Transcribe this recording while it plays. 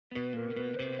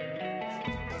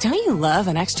Don't you love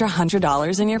an extra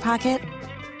 $100 in your pocket?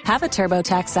 Have a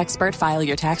TurboTax expert file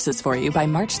your taxes for you by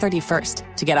March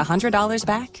 31st to get $100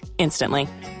 back instantly.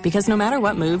 Because no matter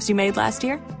what moves you made last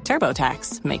year,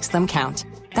 TurboTax makes them count.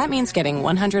 That means getting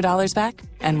 $100 back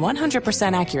and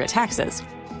 100% accurate taxes,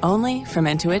 only from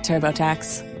Intuit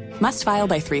TurboTax. Must file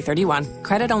by 3/31.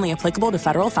 Credit only applicable to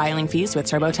federal filing fees with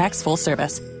TurboTax full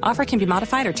service. Offer can be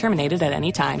modified or terminated at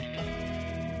any time.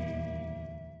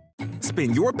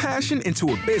 Spin your passion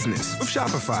into a business with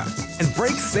Shopify and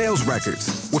break sales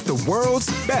records with the world's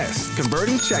best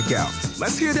converting checkout.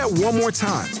 Let's hear that one more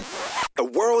time. The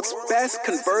world's best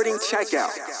converting checkout.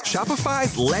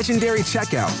 Shopify's legendary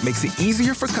checkout makes it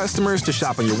easier for customers to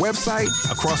shop on your website,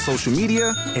 across social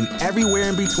media, and everywhere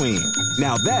in between.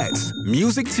 Now that's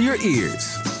music to your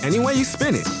ears. Any way you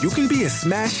spin it, you can be a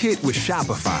smash hit with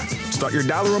Shopify. Start your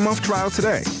 $1 a month trial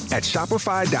today at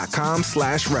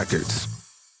shopify.com/records.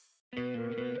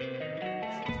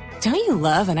 Don't you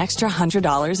love an extra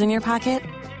 $100 in your pocket?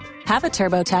 Have a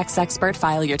TurboTax expert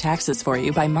file your taxes for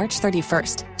you by March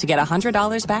 31st to get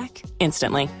 $100 back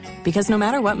instantly. Because no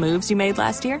matter what moves you made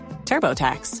last year,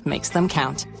 TurboTax makes them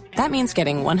count. That means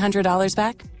getting $100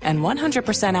 back and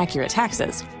 100% accurate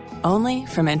taxes, only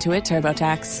from Intuit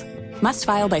TurboTax. Must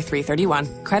file by 3/31.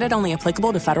 Credit only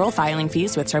applicable to federal filing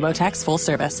fees with TurboTax full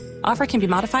service. Offer can be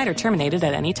modified or terminated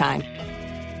at any time.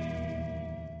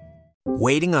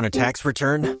 Waiting on a tax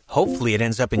return? Hopefully it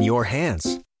ends up in your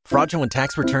hands. Fraudulent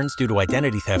tax returns due to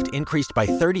identity theft increased by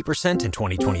 30% in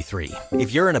 2023.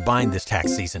 If you're in a bind this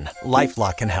tax season,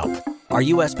 LifeLock can help. Our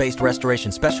U.S.-based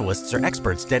restoration specialists are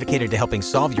experts dedicated to helping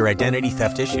solve your identity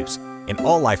theft issues. And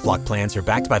all LifeLock plans are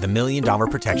backed by the $1 Million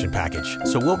Protection Package.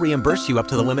 So we'll reimburse you up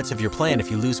to the limits of your plan if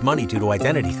you lose money due to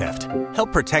identity theft.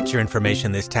 Help protect your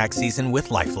information this tax season with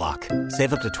LifeLock.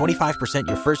 Save up to 25%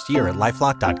 your first year at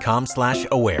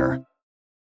LifeLock.com/aware.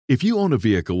 If you own a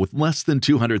vehicle with less than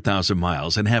 200,000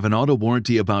 miles and have an auto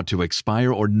warranty about to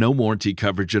expire or no warranty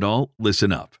coverage at all,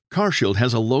 listen up. CarShield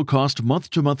has a low-cost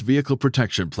month-to-month vehicle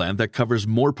protection plan that covers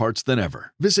more parts than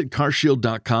ever. Visit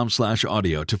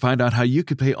carshield.com/audio to find out how you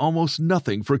could pay almost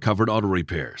nothing for covered auto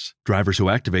repairs. Drivers who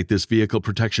activate this vehicle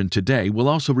protection today will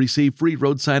also receive free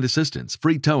roadside assistance,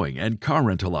 free towing, and car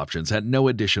rental options at no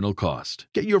additional cost.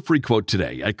 Get your free quote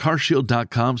today at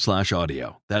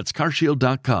carshield.com/audio. That's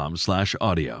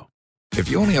carshield.com/audio. If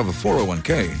you only have a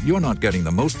 401k, you're not getting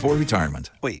the most for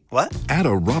retirement. Wait, what? Add a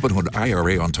Robinhood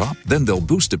IRA on top, then they'll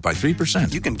boost it by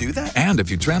 3%. You can do that? And if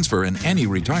you transfer in any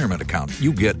retirement account,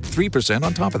 you get 3%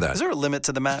 on top of that. Is there a limit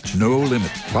to the match? No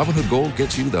limit. Robinhood Gold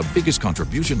gets you the biggest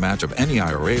contribution match of any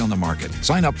IRA on the market.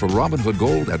 Sign up for Robinhood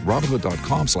Gold at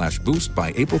Robinhood.com/boost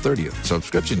by April 30th.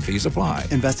 Subscription fees apply.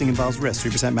 Investing involves risk.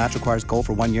 3% match requires gold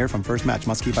for 1 year from first match.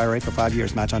 Must keep IRA for 5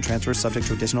 years. Match on transfers subject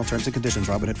to additional terms and conditions.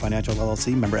 Robinhood Financial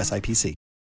LLC, member SIPC.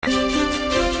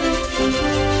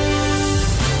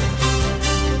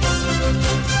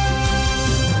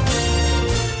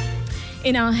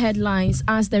 In our headlines,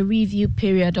 as the review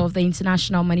period of the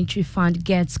International Monetary Fund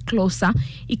gets closer,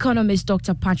 economist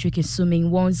Dr. Patrick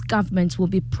Isuming warns governments will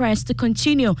be pressed to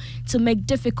continue to make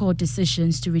difficult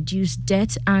decisions to reduce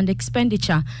debt and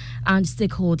expenditure, and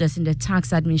stakeholders in the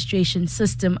tax administration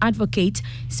system advocate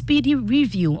speedy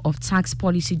review of tax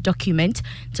policy document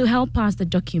to help pass the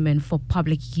document for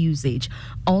public usage.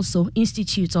 Also,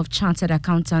 Institute of Chartered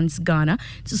Accountants Ghana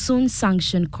to soon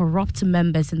sanction corrupt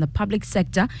members in the public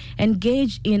sector engaged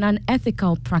in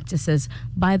unethical practices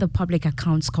by the Public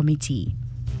Accounts Committee.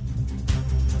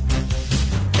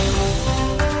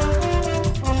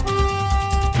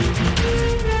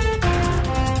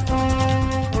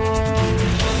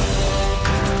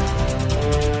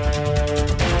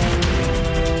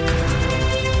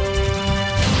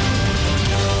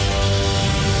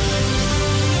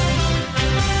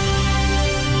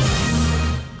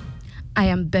 I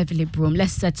am Beverly Broom.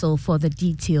 Let's settle for the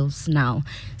details now.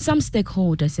 Some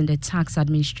stakeholders in the tax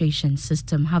administration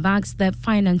system have asked the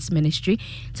Finance Ministry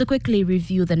to quickly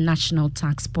review the National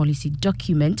Tax Policy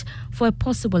document for a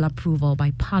possible approval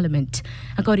by Parliament.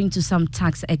 According to some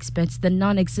tax experts, the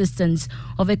non-existence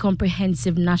of a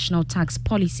comprehensive national tax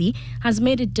policy has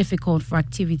made it difficult for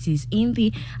activities in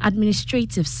the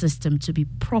administrative system to be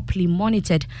properly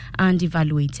monitored and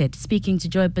evaluated. Speaking to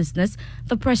Joy Business,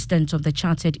 the president of the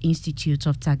Chartered Institute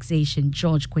of Taxation,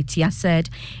 George Kwetia, said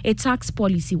a tax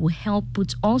policy will help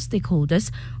put all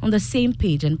stakeholders on the same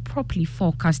page and properly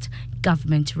forecast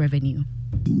government revenue.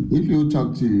 If you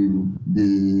talk to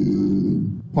the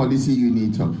policy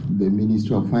unit of the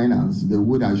Ministry of Finance, they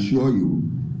would assure you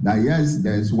that yes,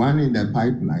 there's one in the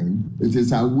pipeline. It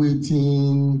is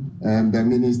awaiting the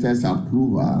minister's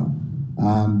approval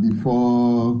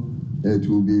before it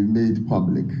will be made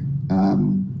public.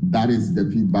 That is the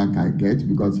feedback I get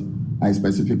because I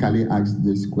specifically asked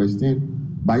this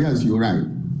question. But yes, you're right.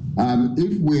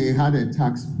 If we had a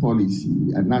tax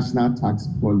policy, a national tax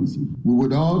policy, we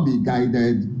would all be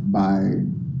guided by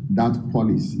that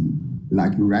policy,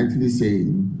 like you're rightly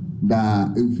saying,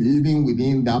 that if even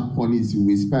within that policy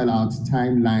we spell out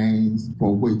timelines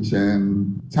for which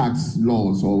tax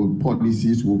laws or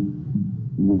policies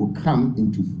will come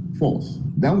into force,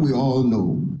 then we all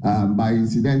know. But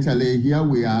incidentally, here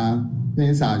we are,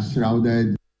 things are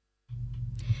shrouded.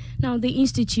 Now, the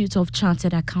Institute of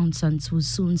Chartered Accountants will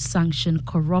soon sanction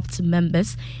corrupt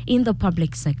members in the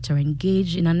public sector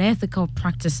engaged in unethical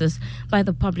practices by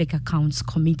the Public Accounts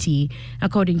Committee.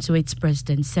 According to its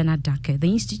president, Sena Dake,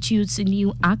 the Institute's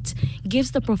new act gives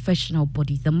the professional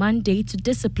body the mandate to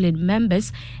discipline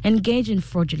members engaged in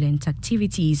fraudulent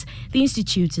activities. The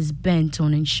Institute is bent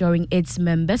on ensuring its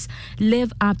members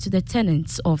live up to the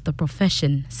tenets of the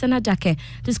profession. Sena Dake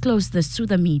disclosed this to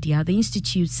the media at the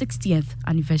Institute's 60th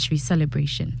anniversary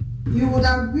celebration. You would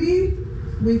agree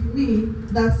with me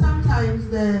that sometimes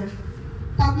the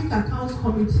Public Accounts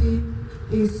Committee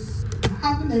is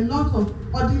having a lot of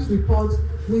audit reports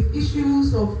with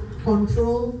issues of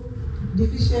control,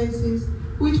 deficiencies,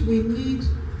 which we need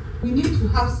to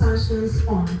have sanctions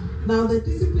on. Now, the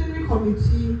disciplinary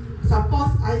committee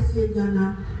supports ICA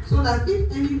Ghana so that if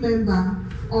any member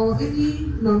or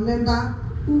any non-member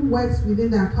who works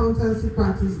within the accountancy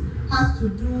practice has to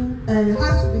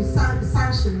be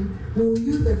sanctioned, we will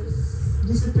use the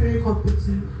disciplinary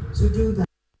committee to do that.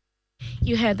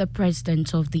 You heard the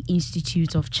president of the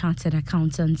Institute of Chartered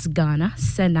Accountants Ghana,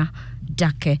 Sena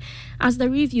Dake. As the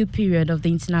review period of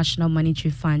the International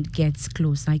Monetary Fund gets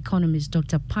closer, economist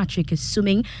Dr. Patrick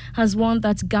Esuming has warned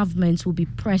that governments will be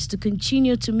pressed to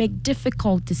continue to make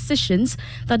difficult decisions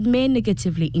that may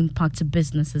negatively impact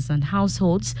businesses and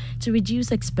households to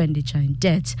reduce expenditure and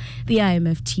debt. The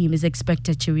IMF team is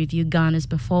expected to review Ghana's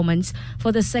performance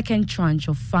for the second tranche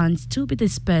of funds to be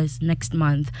dispersed next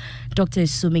month. Dr.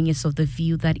 Esuming is of the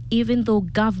view that even though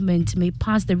government may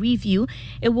pass the review,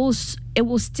 it will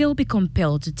still be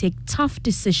compelled to take tough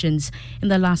decisions in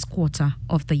the last quarter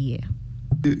of the year.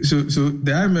 So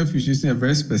the IMF is using a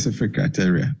very specific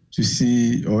criteria to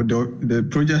see, or the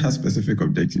project has specific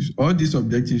objectives. All these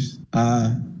objectives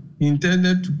are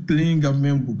intended to clean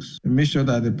government books and make sure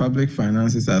that the public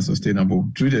finances are sustainable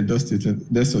through the debt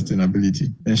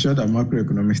sustainability, ensure that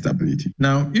macroeconomic stability.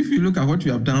 Now, if you look at what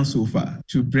we have done so far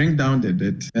to bring down the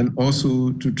debt and also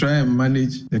to try and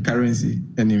manage the currency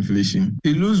and inflation,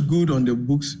 it looks good on the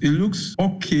books. It looks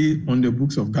okay on the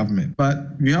books of government.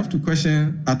 But we have to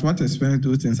question at what expense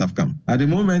those things have come. At the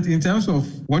moment, in terms of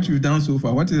what we've done so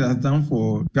far, what it has done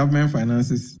for government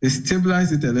finances, it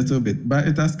stabilized it a little bit, but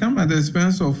it has come at the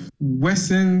expense of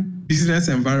worsen business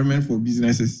environment for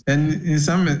businesses, and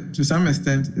to some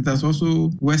extent it has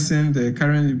also worsened the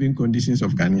current living conditions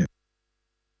of Ghanaians.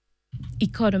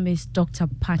 Economist Dr.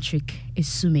 Patrick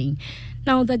Esuming.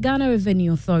 Now, the Ghana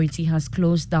Revenue Authority has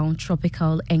closed down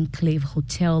Tropical Enclave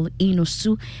Hotel in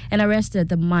Osu and arrested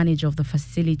the manager of the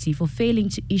facility for failing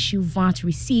to issue VAT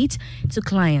receipt to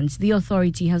clients. The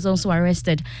authority has also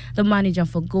arrested the manager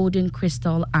for Golden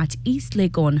Crystal at East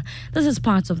Legon. This is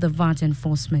part of the VAT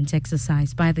enforcement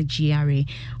exercise by the GRA.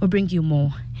 We'll bring you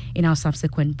more in our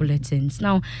subsequent bulletins.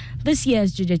 Now, this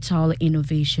year's Digital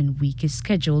Innovation Week is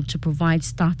scheduled to provide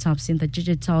startups in the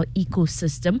digital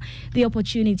ecosystem the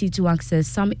opportunity to access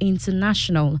some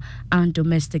international and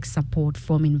domestic support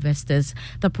from investors.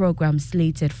 The program,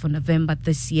 slated for November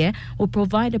this year, will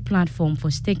provide a platform for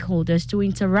stakeholders to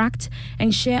interact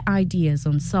and share ideas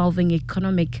on solving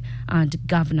economic and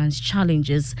governance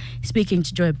challenges. Speaking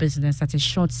to Joy Business at a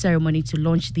short ceremony to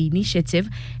launch the initiative,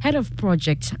 head of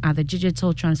project at the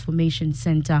Digital Transformation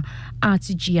Center at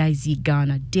GIZ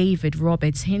Ghana, David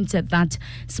Roberts, hinted that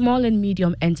small and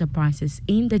medium enterprises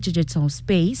in the digital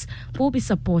space will be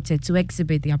supported to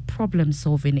exhibit their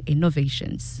problem-solving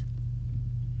innovations.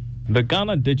 The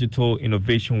Ghana Digital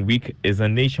Innovation Week is a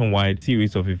nationwide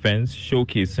series of events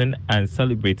showcasing and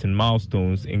celebrating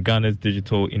milestones in Ghana's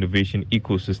digital innovation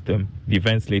ecosystem. The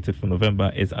event slated for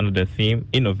November is under the theme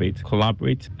Innovate,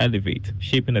 Collaborate, Elevate,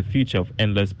 Shaping a Future of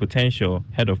Endless Potential.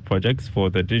 Head of Projects for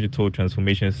the Digital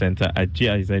Transformation Center at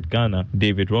GIZ Ghana,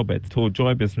 David Roberts, told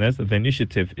Joy Business the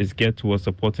initiative is geared towards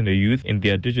supporting the youth in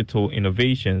their digital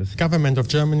innovations. Government of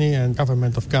Germany and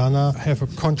Government of Ghana have a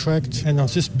contract, and on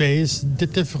this base, the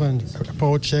different different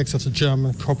projects of the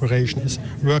German corporation is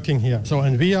working here. So,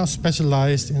 and we are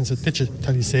specialized in the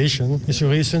digitalization. Is the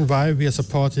reason why we are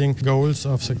supporting goals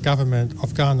of the government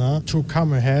of Ghana to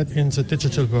come ahead in the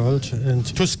digital world and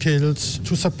to skills,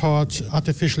 to support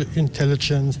artificial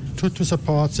intelligence, to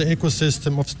support the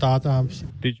ecosystem of startups.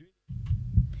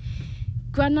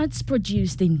 Granules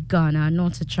produced in Ghana are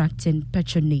not attracting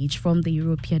patronage from the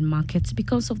European markets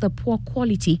because of the poor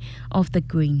quality of the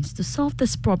grains. To solve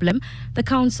this problem, the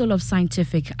Council of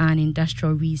Scientific and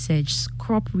Industrial Research's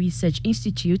Crop Research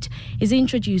Institute is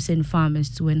introducing farmers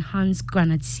to enhance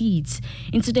granite seeds.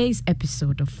 In today's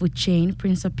episode of Food Chain,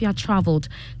 Prince Apia traveled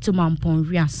to Mampong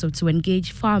Riaso to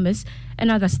engage farmers and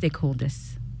other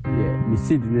stakeholders.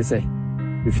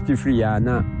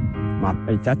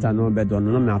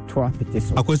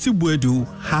 Akwesi Buedu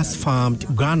has farmed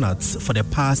granules for the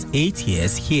past 8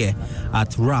 years here at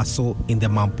Raso in the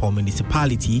Mampong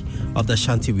municipality of the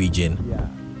Ashanti region.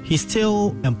 He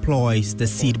still employs the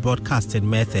seed broadcasting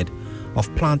method of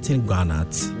planting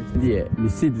granules.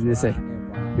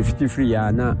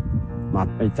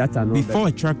 Before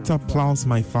a tractor plows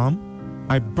my farm,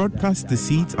 I broadcast the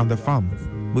seeds on the farm.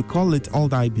 We call it all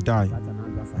die be die.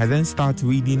 I then start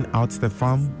weeding out the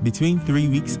farm between 3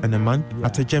 weeks and a month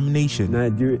after germination. I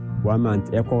do 1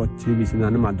 month, I call 3 weeks and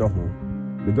I'm a doho.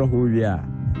 The doho we are,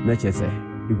 Natchez,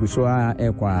 you could show our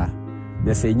equa.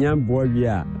 The same boy we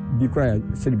are, because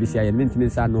Silvisia and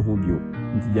maintenance are no home you.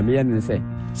 The man say.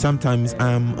 Sometimes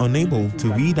I am unable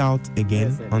to weed out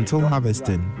again until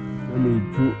harvesting. Only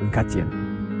two and Katian.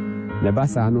 The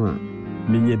Bassanoa,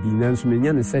 Minya Binans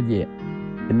Minyan said, yeah,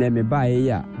 and then me buy a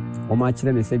year.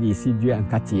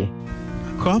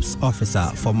 Crops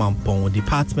officer for Mampong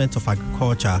Department of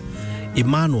Agriculture,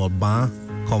 Emmanuel Ban,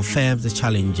 confirms the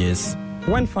challenges.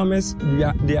 When farmers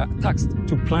they are taxed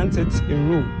to plant it in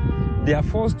row, they are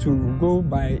forced to go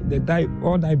by the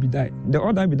all die be die. The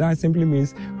all die be die simply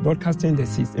means broadcasting the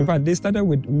seeds. In fact, they started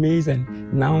with maize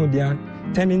and now they are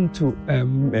turning to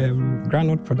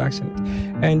granule production.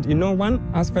 And one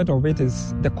aspect of it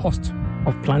is the cost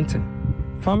of planting.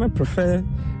 Farmers prefer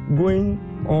going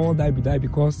all die be die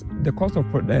because the cost of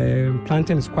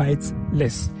planting is quite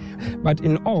less. But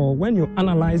in all, when you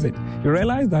analyze it, you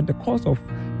realize that the cost of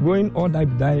going all die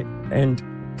be die and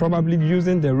probably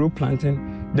using the row planting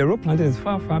is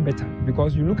far, far better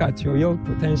because you look at your yield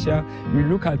potential, you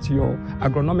look at your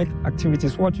agronomic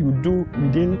activities, what you do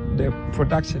within the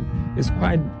production is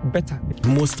quite better.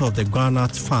 Most of the granule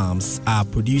farms are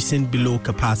producing below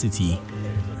capacity.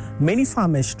 Many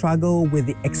farmers struggle with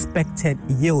the expected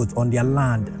yield on their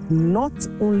land, not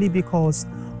only because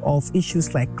of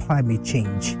issues like climate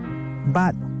change,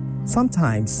 but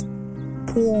sometimes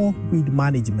poor weed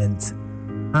management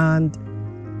and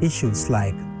issues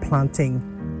like planting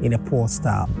in a poor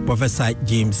style. Professor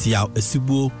James Yao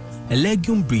Esubo, a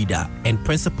legume breeder and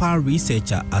principal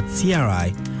researcher at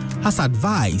CRI, has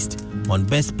advised on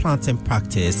best planting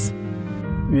practice.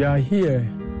 We are here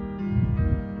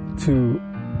to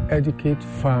educate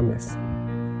farmers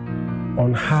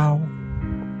on how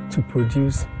to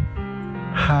produce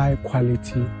high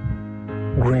quality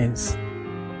grains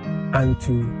and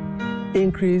to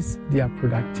increase their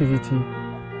productivity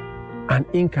and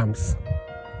incomes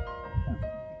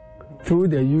through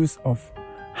the use of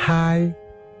high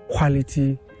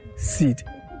quality seed.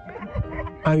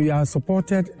 And we are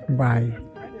supported by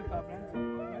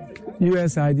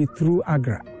USAID through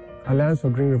AGRA, Alliance for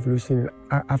Green Revolution in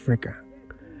Africa.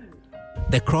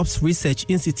 The Crops Research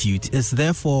Institute is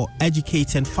therefore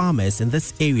educating farmers in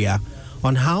this area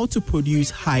on how to produce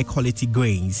high-quality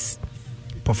grains.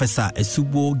 Professor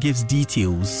Esubo gives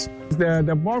details.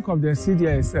 The bulk of the seed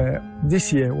here is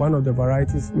this year, one of the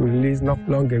varieties we released not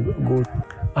long ago,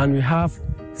 and we have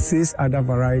 6 other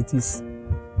varieties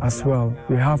as well.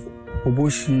 We have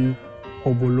Oboshi,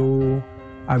 Obolo,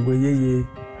 Agoyeye,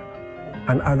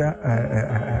 and other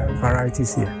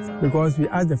varieties here. Because we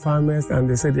asked the farmers and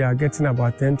they said they are getting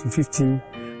about 10 to 15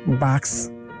 bags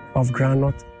of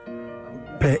granite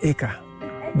per acre.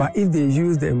 But if they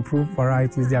use the improved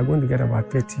varieties, they are going to get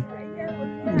about 30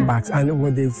 bags. And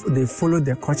when they follow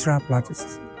the cultural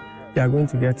practices, they are going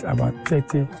to get about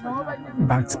 30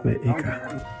 bags per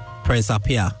acre. Prince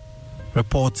Apia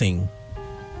reporting.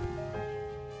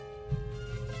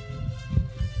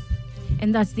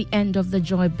 And that's the end of the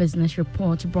Joy Business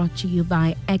Report, brought to you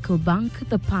by EcoBank,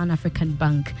 the Pan-African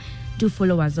Bank. Do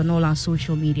follow us on all our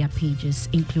social media pages,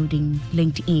 including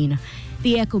LinkedIn.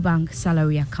 The EcoBank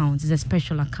Salary Account is a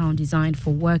special account designed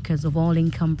for workers of all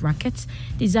income brackets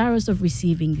desirous of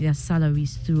receiving their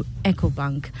salaries through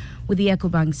EcoBank. With the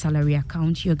EcoBank salary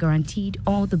account, you're guaranteed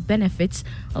all the benefits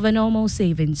of a normal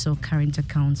savings or current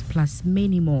account, plus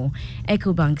many more.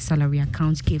 EcoBank salary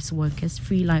account gives workers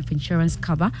free life insurance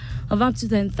cover of up to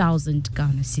 10,000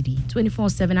 Ghana cedi,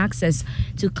 24/7 access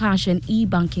to cash and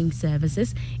e-banking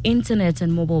services, internet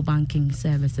and mobile banking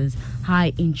services,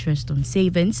 high interest on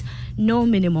savings, no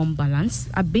minimum balance,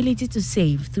 ability to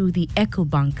save through the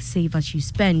EcoBank Save As You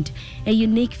Spend, a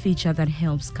unique feature that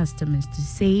helps customers to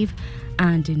save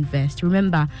and invest.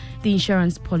 Remember, the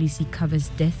insurance policy covers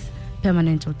death,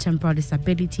 permanent or temporary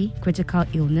disability, critical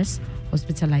illness,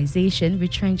 hospitalization,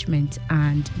 retrenchment,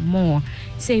 and more.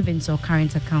 Savings or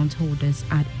current account holders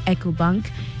at EcoBank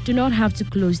do not have to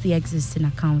close the existing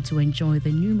account to enjoy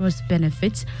the numerous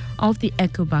benefits of the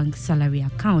EcoBank salary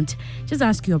account. Just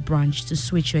ask your branch to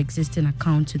switch your existing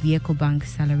account to the EcoBank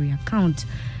salary account.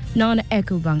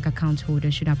 Non-EcoBank account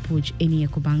holders should approach any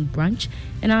EcoBank branch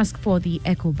and ask for the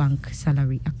EcoBank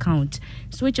salary account.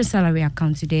 Switch your salary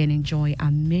account today and enjoy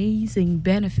amazing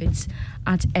benefits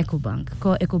at EcoBank.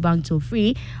 Call EcoBank toll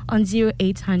free on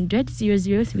 0800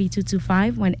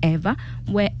 003225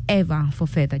 wherever for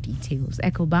further details.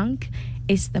 EcoBank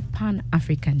is the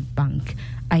Pan-African Bank.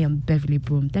 I am Beverly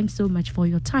Broom. Thanks so much for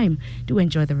your time. Do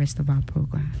enjoy the rest of our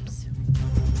programs.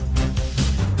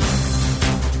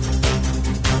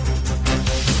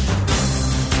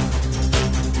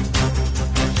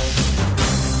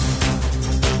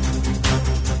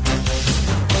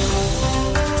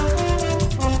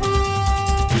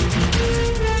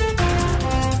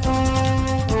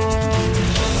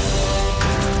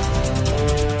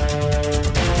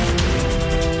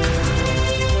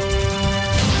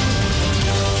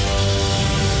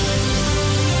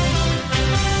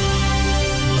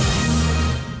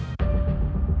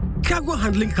 Cargo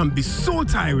handling can be so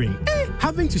tiring.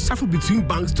 Having to shuffle between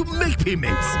banks to make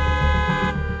payments.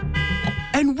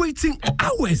 And waiting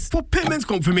hours for payment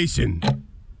confirmation.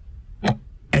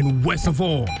 And worst of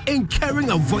all, incurring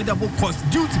avoidable costs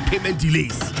due to payment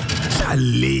delays.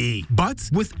 Chalet. But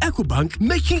with EcoBank,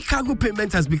 making cargo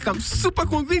payment has become super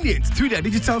convenient through their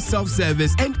digital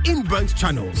self-service and in-branch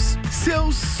channels.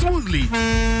 Sail smoothly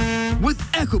with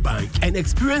EcoBank and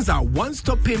experience our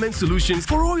one-stop payment solutions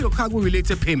for all your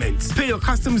cargo-related payments. Pay your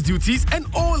customs duties and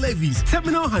all levies,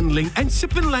 terminal handling and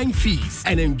shipping line fees,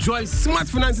 and enjoy smart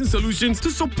financing solutions to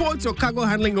support your cargo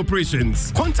handling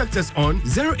operations. Contact us on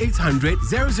 0800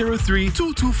 003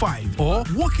 225 or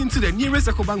walk into the nearest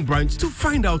EcoBank branch to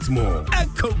find out more.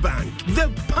 EcoBank, the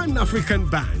Pan-African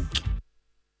Bank.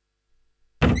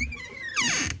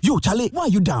 Yo, Charlie, why are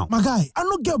you down? My guy, I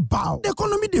don't get bow. The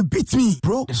economy, they beat me.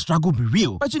 Bro, the struggle be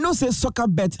real. But you know, say soccer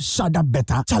bet, shut up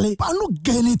better. Charlie, but I don't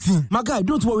get anything. My guy,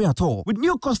 don't worry at all. With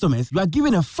new customers, you are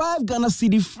given a 5 Ghana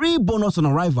cedi free bonus on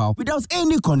arrival without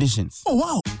any conditions. Oh,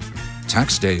 wow.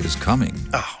 Tax day is coming.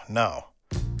 Oh, no.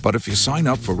 But if you sign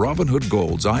up for Robinhood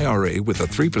Gold's IRA with a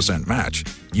 3% match,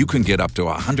 you can get up to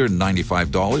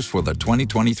 $195 for the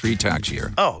 2023 tax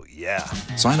year. Oh, yeah.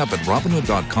 Sign up at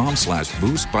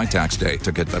Robinhood.com/boost by tax day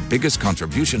to get the biggest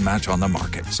contribution match on the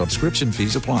market. Subscription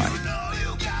fees apply.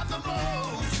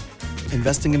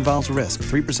 Investing involves risk.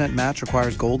 3% match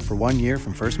requires gold for 1 year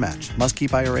from first match. Must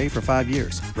keep IRA for 5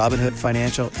 years. Robinhood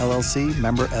Financial, LLC,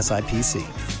 member SIPC.